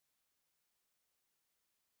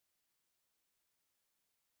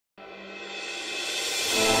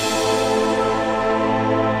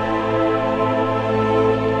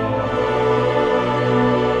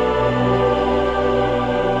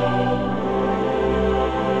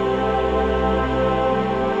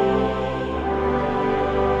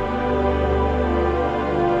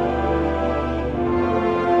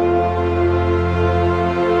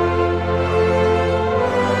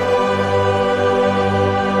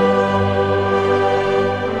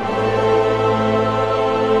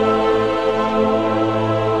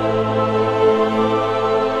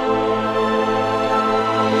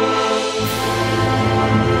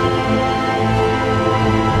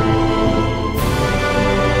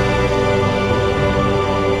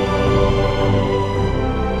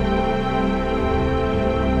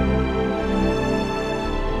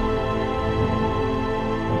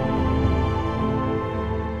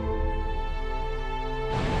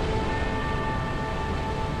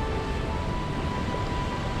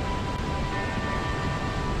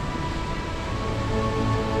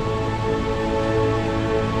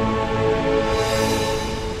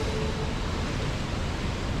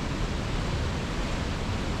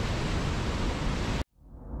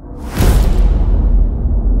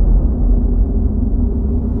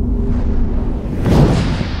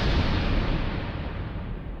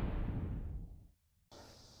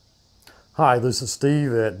Hi, this is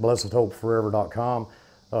Steve at blessedhopeforever.com.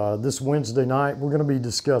 This Wednesday night, we're going to be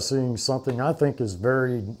discussing something I think is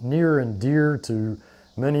very near and dear to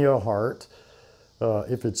many a heart.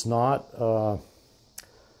 If it's not, I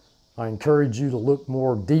encourage you to look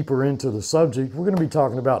more deeper into the subject. We're going to be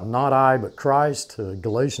talking about not I, but Christ,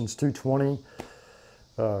 Galatians 2:20.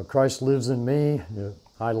 Christ lives in me.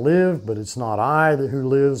 I live, but it's not I who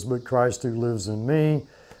lives, but Christ who lives in me.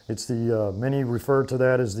 It's the, many refer to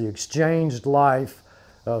that as the exchanged life.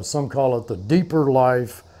 Some call it the deeper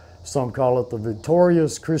life. Some call it the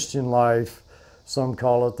victorious Christian life. Some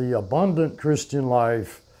call it the abundant Christian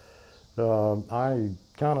life. I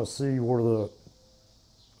kind of see where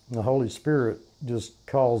the Holy Spirit just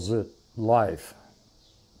calls it life.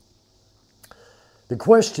 The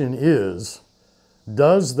question is,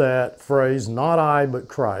 does that phrase, not I, but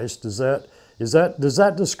Christ, does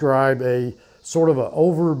that describe a sort of a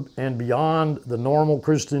over and beyond the normal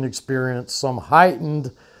Christian experience, some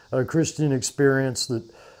heightened Christian experience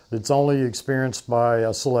that's only experienced by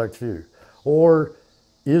a select few? Or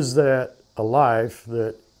is that a life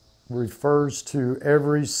that refers to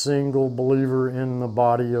every single believer in the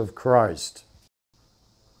body of Christ?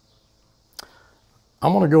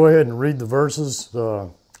 I'm going to go ahead and read the verses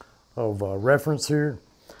of reference here.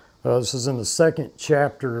 This is in the second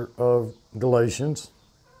chapter of Galatians.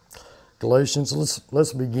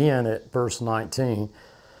 Let's begin at verse 19.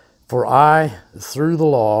 For I, through the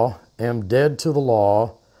law, am dead to the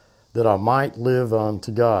law, that I might live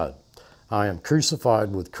unto God. I am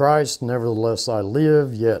crucified with Christ, nevertheless I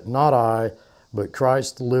live, yet not I, but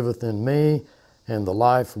Christ liveth in me, and the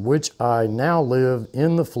life which I now live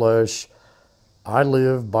in the flesh, I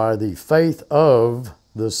live by the faith of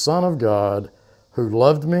the Son of God, who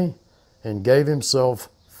loved me and gave himself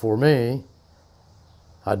for me.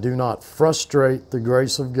 I do not frustrate the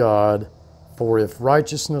grace of God, for if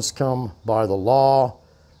righteousness come by the law,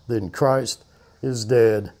 then Christ is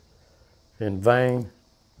dead in vain.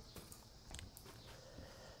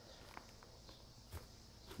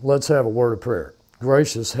 Let's have a word of prayer.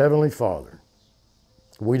 Gracious Heavenly Father,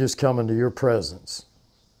 we just come into your presence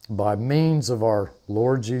by means of our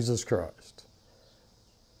Lord Jesus Christ,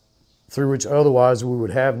 through which otherwise we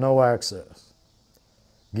would have no access,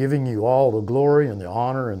 giving you all the glory and the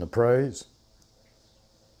honor and the praise.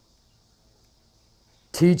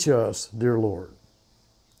 Teach us, dear Lord.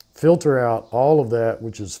 Filter out all of that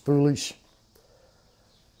which is foolish.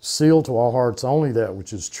 Seal to our hearts only that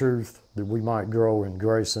which is truth, that we might grow in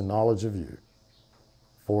grace and knowledge of you.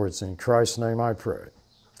 For it's in Christ's name I pray.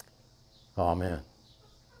 Amen.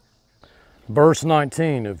 Verse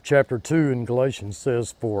 19 of chapter 2 in Galatians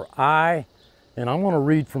says, for I, and I'm going to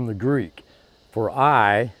read from the Greek, for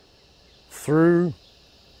I, through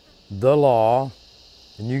the law,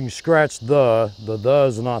 and you can scratch the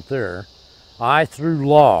is not there. I, through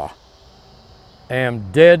law, am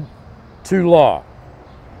dead to law.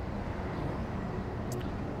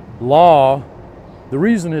 Law, the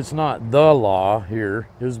reason it's not the law here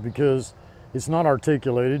is because it's not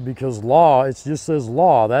articulated, because law, it just says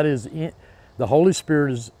law. That is, the Holy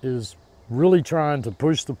Spirit is really trying to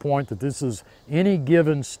push the point that this is any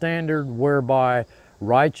given standard whereby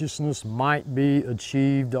righteousness might be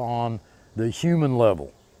achieved on the human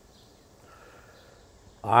level.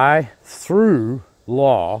 I, through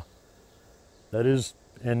law, that is,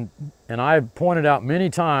 and I've pointed out many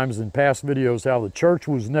times in past videos how the church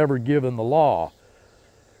was never given the law.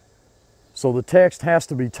 So the text has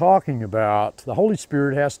to be talking about, the Holy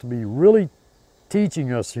Spirit has to be really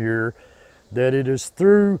teaching us here that it is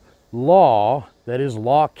through law, that is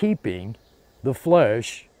law keeping, the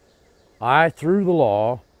flesh, I, through the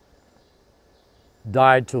law,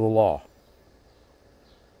 died to the law.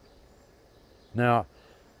 Now,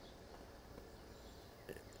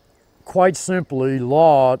 quite simply,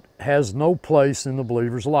 law has no place in the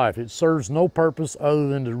believer's life. It serves no purpose other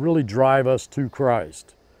than to really drive us to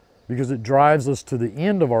Christ, because it drives us to the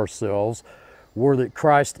end of ourselves, where that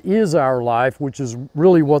Christ is our life, which is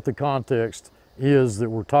really what the context is that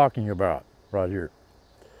we're talking about right here.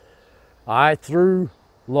 I, through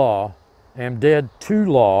law, am dead to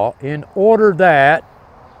law, in order that,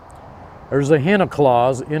 there's a hina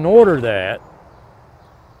clause, in order that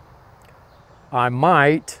I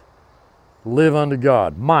might live unto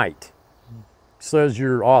God. Might, says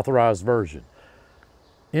your authorized version.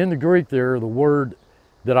 In the Greek there, the word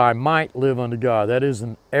that I might live unto God, that is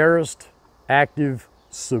an aorist active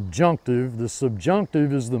subjunctive. The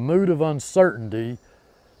subjunctive is the mood of uncertainty.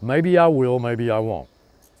 Maybe I will, maybe I won't.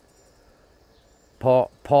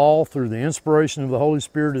 Paul, through the inspiration of the Holy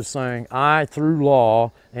Spirit, is saying, I, through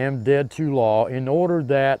law, am dead to law, in order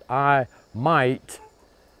that I might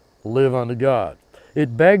live unto God.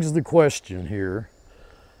 It begs the question here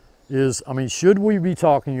is, should we be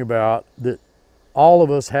talking about that all of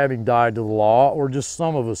us having died to the law, or just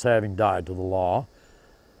some of us having died to the law?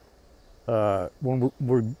 When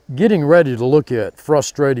we're getting ready to look at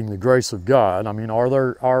frustrating the grace of God,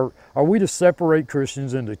 are we to separate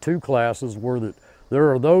Christians into two classes where that there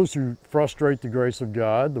are those who frustrate the grace of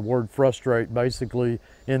God? The word frustrate basically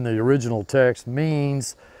in the original text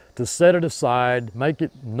means to set it aside, make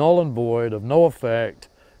it null and void, of no effect,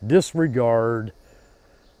 disregard.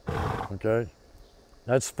 Okay?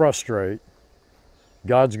 That's frustrate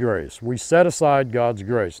God's grace. We set aside God's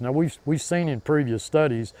grace. Now we've seen in previous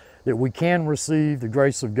studies that we can receive the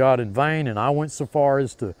grace of God in vain, and I went so far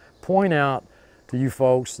as to point out to you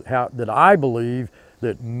folks that I believe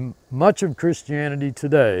that much of Christianity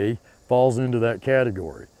today falls into that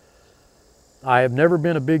category. I have never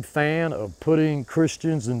been a big fan of putting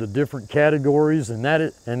Christians into different categories, and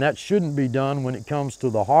that shouldn't be done when it comes to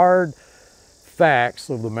the hard facts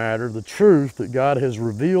of the matter, the truth that God has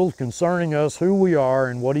revealed concerning us, who we are,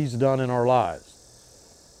 and what He's done in our lives.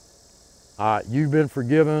 You've been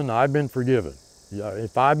forgiven, I've been forgiven.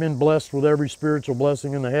 If I've been blessed with every spiritual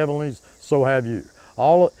blessing in the heavenlies, so have you.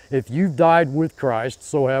 If you've died with Christ,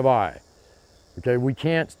 so have I. Okay, we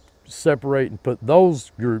can't separate and put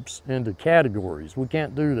those groups into categories. We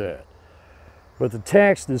can't do that. But the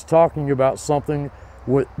text is talking about something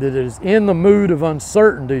that is in the mood of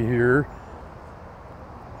uncertainty here.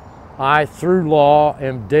 I, through law,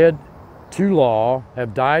 am dead to law,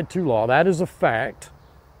 have died to law. That is a fact.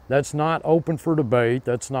 That's not open for debate.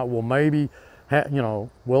 That's not, well, maybe,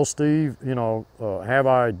 well, Steve, have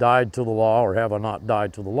I died to the law or have I not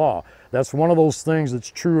died to the law? That's one of those things that's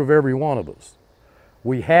true of every one of us.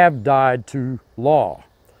 We have died to law,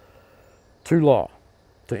 to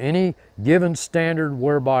any given standard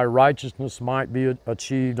whereby righteousness might be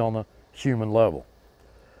achieved on the human level.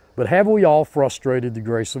 But have we all frustrated the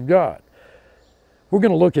grace of God? We're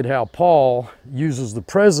going to look at how Paul uses the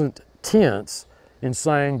present tense in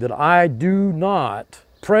saying that I do not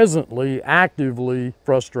presently actively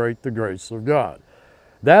frustrate the grace of God.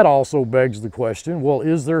 That also begs the question, well,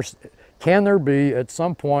 can there be at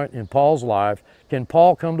some point in Paul's life, can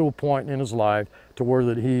Paul come to a point in his life to where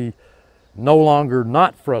that he no longer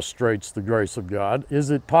not frustrates the grace of God?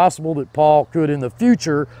 Is it possible that Paul could in the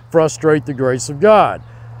future frustrate the grace of God?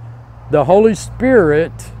 The Holy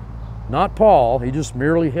Spirit, not Paul, he just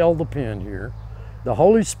merely held the pen here. The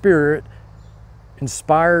Holy Spirit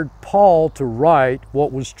inspired Paul to write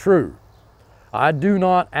what was true. I do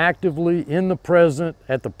not actively at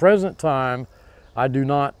the present time, I do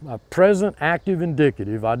not, a present active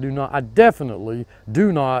indicative, I definitely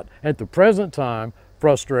do not at the present time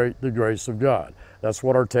frustrate the grace of God. That's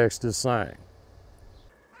what our text is saying.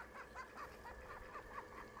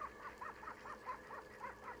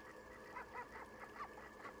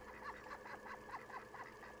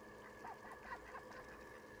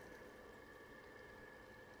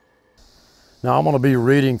 Now I'm going to be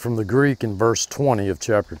reading from the Greek in verse 20 of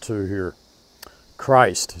chapter 2 here.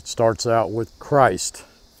 Christ, it starts out with Christ.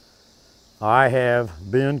 I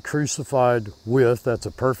have been crucified with, that's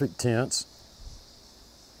a perfect tense.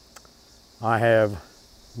 I have,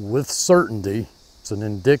 with certainty, it's an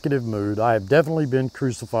indicative mood, I have definitely been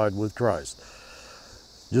crucified with Christ.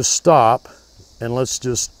 Just stop and let's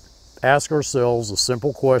just ask ourselves a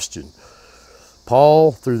simple question.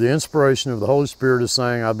 Paul, through the inspiration of the Holy Spirit, is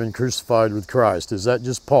saying, I've been crucified with Christ. Is that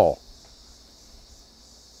just Paul?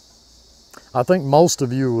 I think most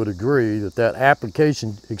of you would agree that that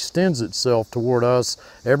application extends itself toward us,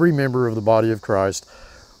 every member of the body of Christ.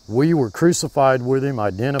 We were crucified with Him,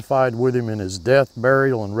 identified with Him in His death,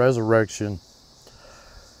 burial, and resurrection.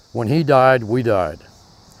 When He died, we died.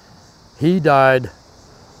 He died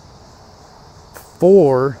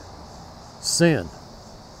for sin.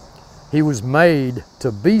 He was made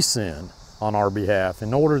to be sin on our behalf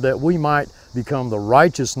in order that we might become the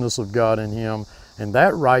righteousness of God in Him. And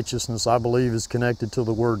that righteousness, I believe, is connected to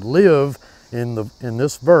the word live in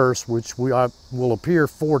this verse, which will appear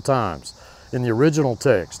 4 times in the original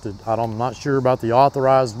text. I'm not sure about the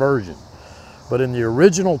authorized version, but in the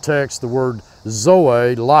original text, the word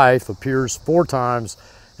zoe, life, appears 4 times,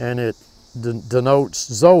 and it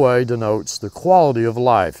zoe denotes the quality of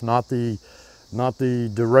life, not the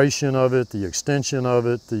duration of it, the extension of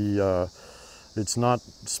it. It's not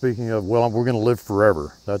speaking of, well, we're going to live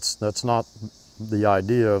forever. That's not the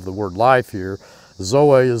idea of the word life here.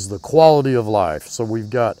 Zoe is the quality of life. So we've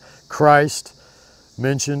got Christ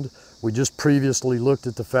mentioned. We just previously looked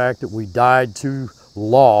at the fact that we died to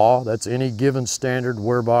law. That's any given standard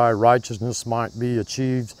whereby righteousness might be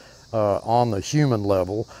achieved on the human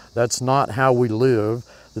level. That's not how we live.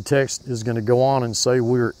 The text is going to go on and say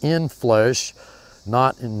we're in flesh,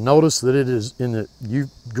 not, and notice that it is in the, you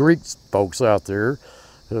Greek folks out there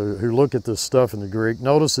who look at this stuff in the Greek,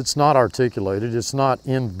 notice it's not articulated, it's not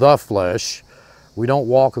in the flesh. We don't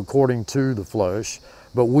walk according to the flesh,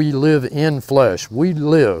 but we live in flesh. We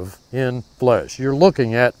live in flesh. You're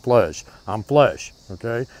looking at flesh. I'm flesh,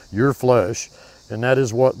 okay? You're flesh, and that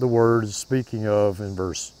is what the word is speaking of in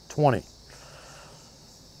verse 20.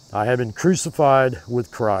 I have been crucified with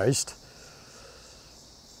Christ,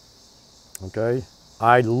 okay?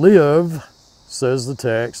 I live, says the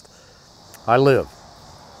text, I live.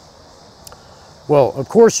 Well, of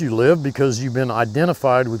course you live because you've been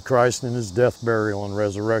identified with Christ in his death, burial, and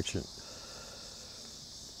resurrection.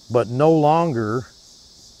 But no longer,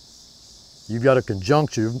 you've got a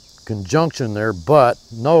conjunction there, but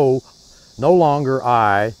no longer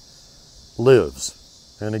I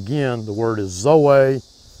lives. And again, the word is zoe,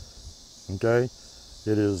 okay?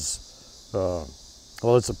 It is,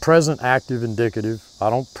 well, it's a present active indicative. I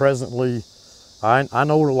don't presently, I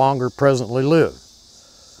no longer presently live.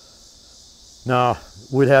 Now,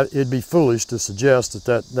 it'd be foolish to suggest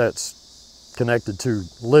that's connected to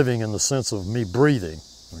living in the sense of me breathing,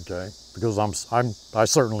 okay? Because I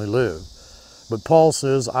certainly live. But Paul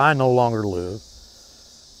says, I no longer live.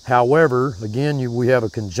 However, again, we have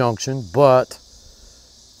a conjunction, but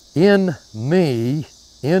in me,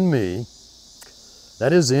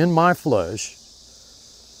 that is in my flesh,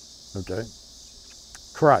 okay,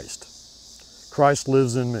 Christ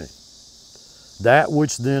lives in me. That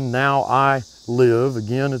which then now I live,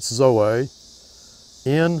 again it's zoe,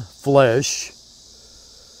 in flesh,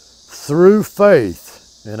 through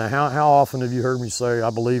faith. And how often have you heard me say, I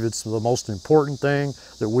believe it's the most important thing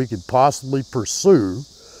that we could possibly pursue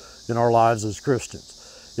in our lives as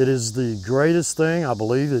Christians. It is the greatest thing, I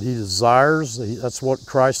believe, that he desires. That's what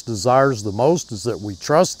Christ desires the most, is that we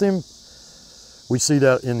trust him. We see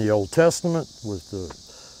that in the Old Testament with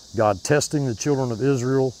God testing the children of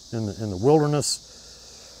Israel in the wilderness.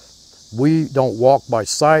 We don't walk by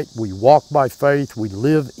sight, we walk by faith, we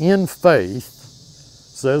live in faith,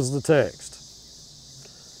 says the text.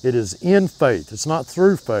 It is in faith, it's not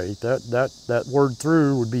through faith. That word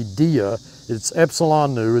through would be dia, it's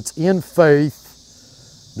epsilon nu, it's in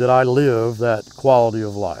faith that I live that quality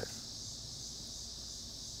of life.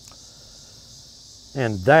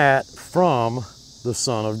 And that from the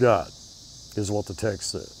Son of God is what the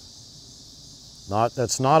text says.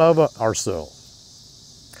 That's not of ourselves.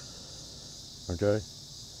 Okay?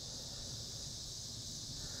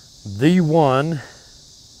 The one,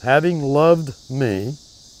 having loved me,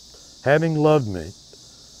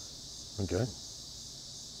 okay,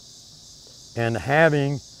 and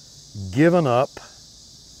having given up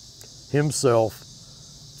himself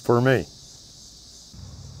for me.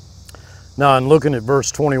 Now, in looking at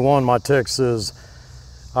verse 21, my text says,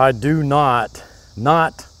 I do not,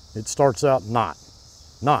 it starts out not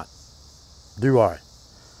do I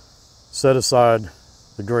set aside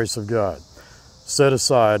the grace of God. Set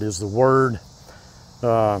aside is the word,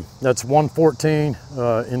 that's 114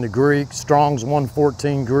 in the Greek, Strong's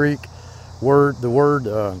 114 Greek word. The word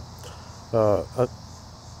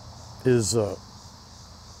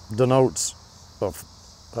denotes,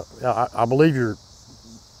 I believe your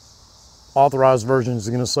authorized version is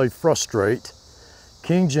going to say frustrate.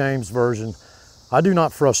 King James Version, I do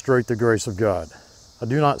not frustrate the grace of God. I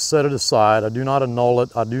do not set it aside. I do not annul it.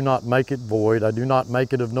 I do not make it void. I do not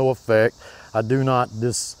make it of no effect. I do not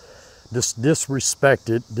disrespect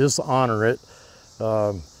it, dishonor it.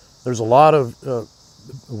 There's a lot of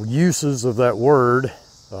uses of that word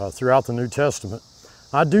throughout the New Testament.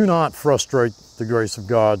 I do not frustrate the grace of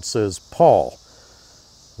God, says Paul.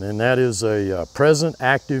 And that is a present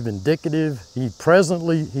active indicative. He's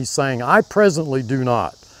saying, I presently do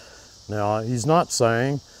not. Now, he's not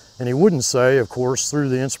saying, and he wouldn't say, of course, through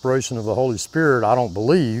the inspiration of the Holy Spirit, I don't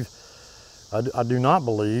believe. I do not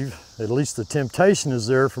believe. At least the temptation is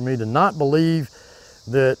there for me to not believe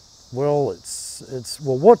that, well,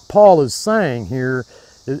 well, what Paul is saying here,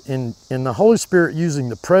 in the Holy Spirit using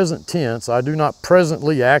the present tense, I do not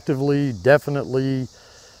presently, actively, definitely,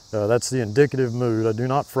 that's the indicative mood. I do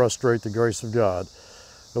not frustrate the grace of God.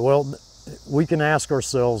 Well, we can ask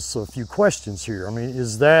ourselves a few questions here. I mean,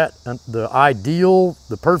 is that the ideal,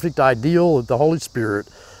 the perfect ideal that the Holy Spirit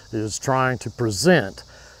is trying to present?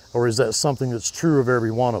 Or is that something that's true of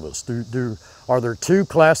every one of us? Are there two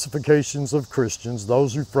classifications of Christians,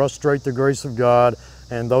 those who frustrate the grace of God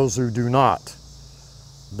and those who do not?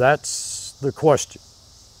 That's the question.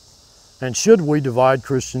 And should we divide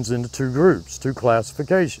Christians into two groups, two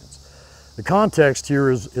classifications? The context here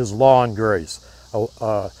is law and grace,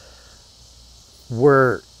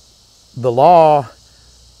 where the law,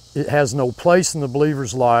 it has no place in the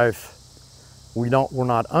believer's life. We're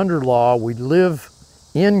not under law. We live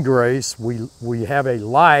in grace. We have a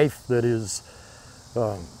life that is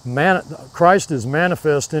Christ is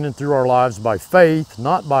manifest in and through our lives by faith,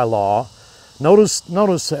 not by law.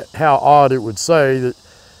 Notice how odd it would say that,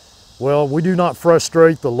 well, we do not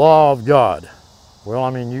frustrate the law of God. Well,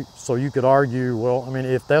 I mean, so you could argue, well, I mean,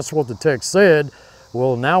 if that's what the text said,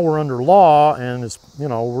 well, now we're under law, and it's, you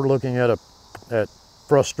know, we're looking at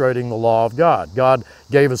frustrating the law of God. God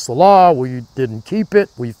gave us the law, we didn't keep it,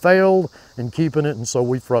 we failed in keeping it, and so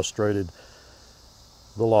we frustrated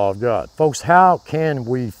the law of God. Folks, how can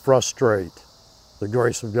we frustrate the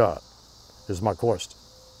grace of God, is my question.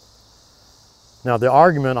 Now, the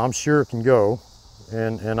argument, I'm sure, can go,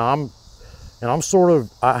 and I'm sort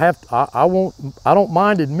of, I don't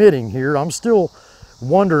mind admitting here, I'm still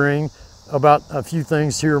wondering about a few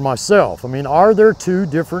things here myself. I mean, are there two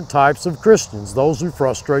different types of Christians? Those who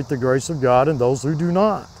frustrate the grace of God and those who do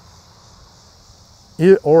not?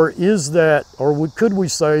 Could we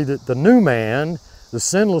say that the new man, the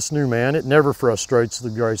sinless new man, it never frustrates the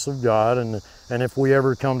grace of God, and if we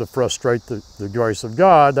ever come to frustrate the grace of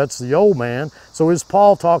God, that's the old man. So is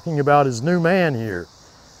Paul talking about his new man here?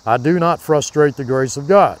 I do not frustrate the grace of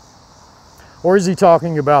God. Or is he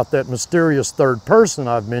talking about that mysterious third person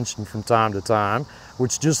I've mentioned from time to time,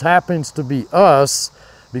 which just happens to be us,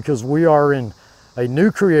 because we are in a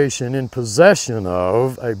new creation, in possession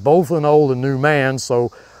of both an old and new man,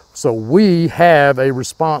 so we have a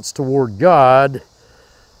response toward God.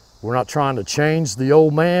 We're not trying to change the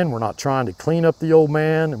old man, we're not trying to clean up the old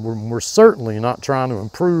man, and we're certainly not trying to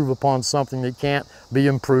improve upon something that can't be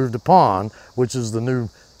improved upon, which is the new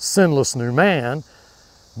sinless new man.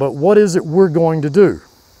 But what is it we're going to do?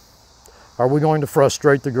 Are we going to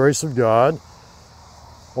frustrate the grace of God,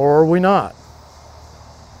 or are we not?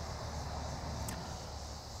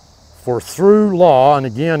 For through law, and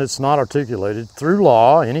again it's not articulated, through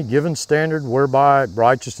law, any given standard whereby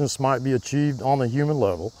righteousness might be achieved on the human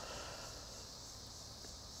level,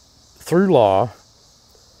 through law,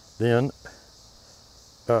 then,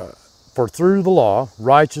 for through the law,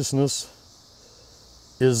 righteousness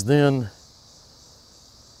is then,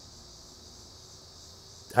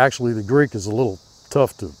 actually the Greek is a little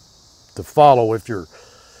tough to follow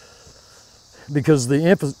because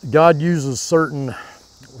God uses certain,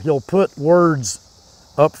 he'll put words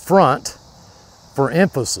up front for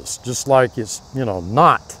emphasis, just like it's, you know,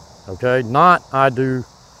 not, okay? Not I do,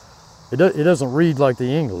 it doesn't read like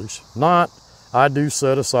the English. Not I do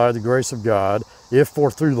set aside the grace of God, if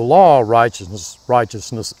for through the law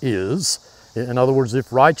righteousness is. In other words,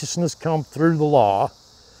 if righteousness come through the law,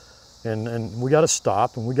 and we got to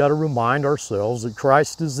stop and we got to remind ourselves that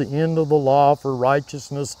Christ is the end of the law for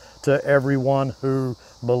righteousness to everyone who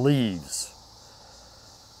believes.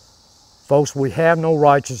 Folks, we have no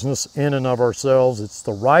righteousness in and of ourselves. It's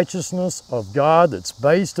the righteousness of God that's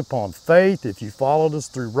based upon faith. If you followed us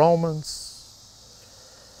through Romans,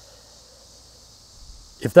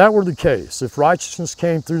 if that were the case, if righteousness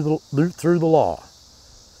came through the law,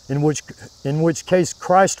 in which case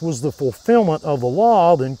Christ was the fulfillment of the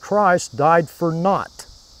law, then Christ died for naught,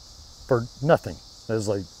 for nothing, as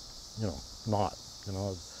like, you know, naught, you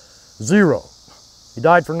know, zero. He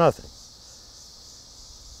died for nothing.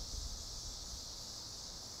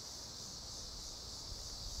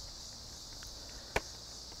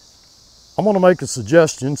 I'm going to make a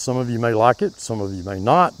suggestion. Some of you may like it, some of you may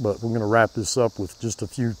not, but we're going to wrap this up with just a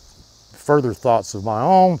few further thoughts of my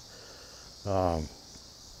own.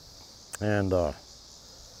 And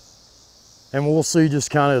we'll see, just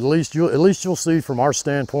kind of, at least you'll see from our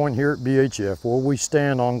standpoint here at BHF where we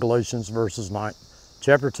stand on Galatians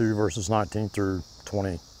chapter 2, verses 19 through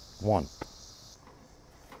 21.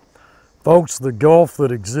 Folks, the gulf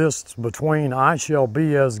that exists between I shall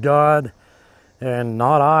be as God and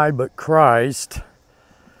not I but Christ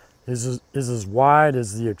is as wide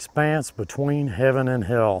as the expanse between heaven and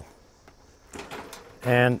hell.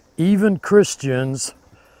 And even Christians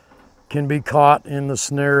can be caught in the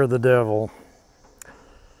snare of the devil.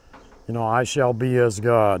 You know, I shall be as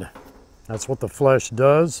God. That's what the flesh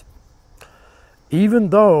does. Even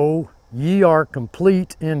though ye are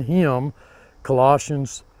complete in him,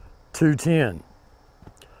 Colossians 2:10.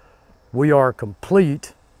 We are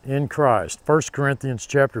complete in Christ. 1 Corinthians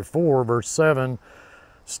chapter 4, verse 7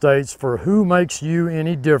 states, for who makes you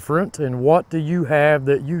any different, and what do you have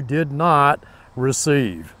that you did not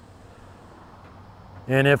receive?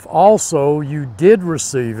 And if also you did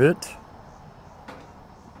receive it,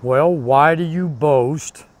 well, why do you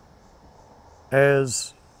boast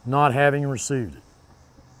as not having received it.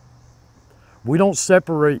 We don't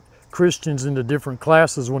separate Christians into different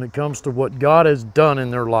classes when it comes to what God has done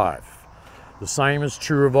in their life. The same is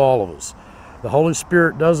true of all of us. The Holy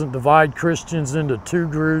Spirit doesn't divide Christians into two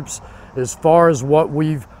groups as far as what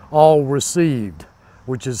we've all received,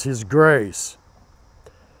 which is His grace,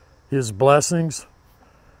 His blessings,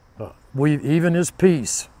 even His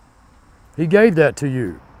peace. He gave that to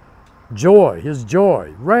you. Joy, His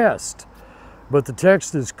joy, rest. But the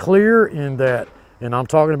text is clear in that, and I'm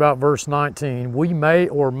talking about verse 19, we may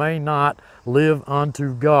or may not live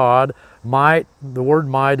unto God. Might, the word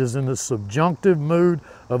might is in the subjunctive mood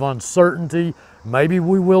of uncertainty. Maybe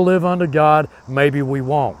we will live unto God, maybe we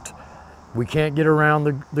won't. We can't get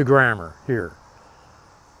around the grammar here.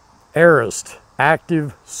 Aorist,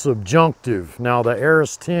 active, subjunctive. Now the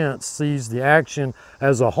aorist tense sees the action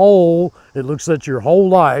as a whole. It looks at your whole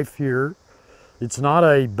life here. It's not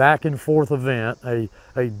a back and forth event,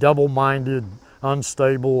 a double-minded,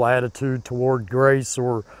 unstable attitude toward grace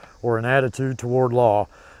or an attitude toward law.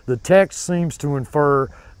 The text seems to infer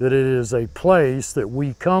that it is a place that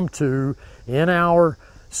we come to in our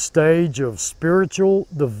stage of spiritual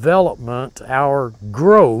development, our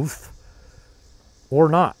growth, or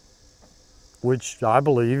not, which I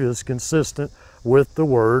believe is consistent with the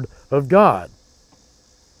Word of God.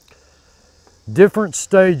 Different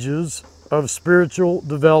stages of spiritual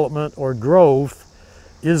development or growth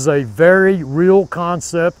is a very real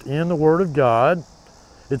concept in the Word of God.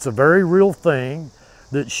 It's a very real thing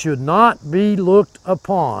that should not be looked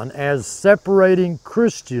upon as separating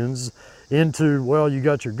Christians into, well, you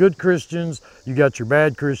got your good Christians, you got your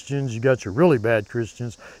bad Christians, you got your really bad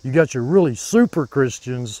Christians, you got your really super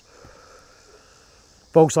Christians.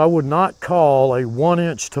 Folks, I would not call a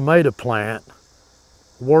 1-inch tomato plant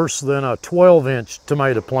worse than a 12-inch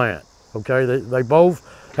tomato plant. Okay, they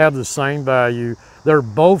both have the same value. They're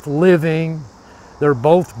both living, they're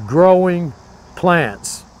both growing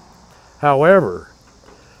plants. However,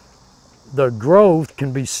 the growth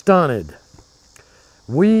can be stunted.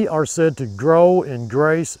 We are said to grow in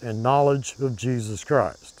grace and knowledge of Jesus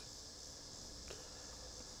Christ.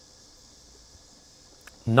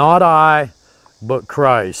 Not I, but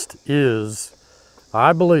Christ is,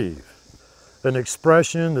 I believe, an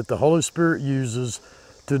expression that the Holy Spirit uses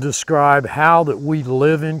to describe how that we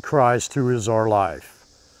live in Christ, who is our life.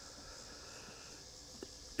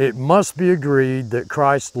 It must be agreed that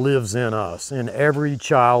Christ lives in us, in every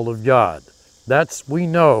child of God. We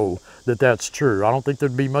know that that's true. I don't think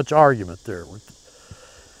there'd be much argument there.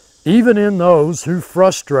 Even in those who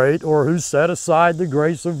frustrate or who set aside the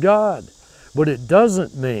grace of God. But it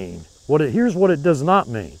doesn't mean, here's what it does not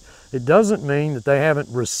mean. It doesn't mean that they haven't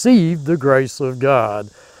received the grace of God,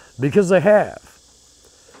 because they have.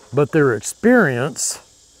 But their experience,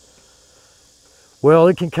 well,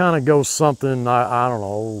 it can kind of go something, I don't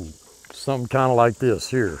know, something kind of like this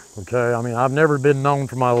here, okay? I mean, I've never been known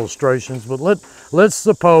for my illustrations, but let's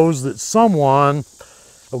suppose that someone,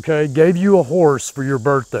 okay, gave you a horse for your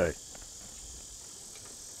birthday.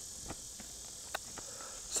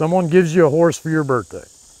 Someone gives you a horse for your birthday.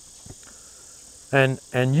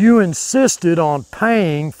 And you insisted on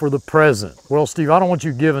paying for the present. Well, Steve, I don't want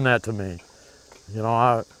you giving that to me. You know,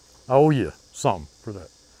 I owe you something for that.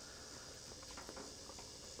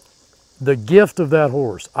 The gift of that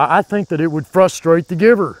horse, I think that it would frustrate the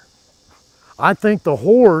giver. I think the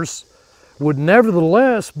horse would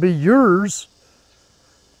nevertheless be yours,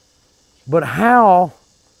 but how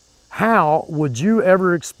would you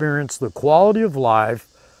ever experience the quality of life,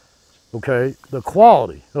 okay, the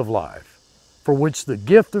quality of life for which the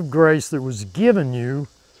gift of grace that was given you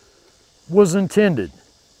was intended?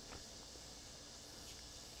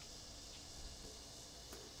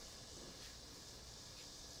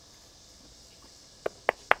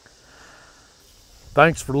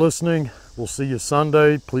 Thanks for listening. We'll see you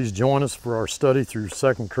Sunday. Please join us for our study through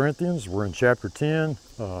 2 Corinthians. We're in chapter 10,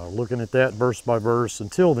 looking at that verse by verse.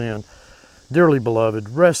 Until then, dearly beloved,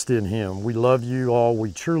 rest in Him. We love you all.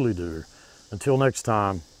 We truly do. Until next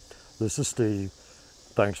time, this is Steve.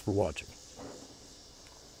 Thanks for watching.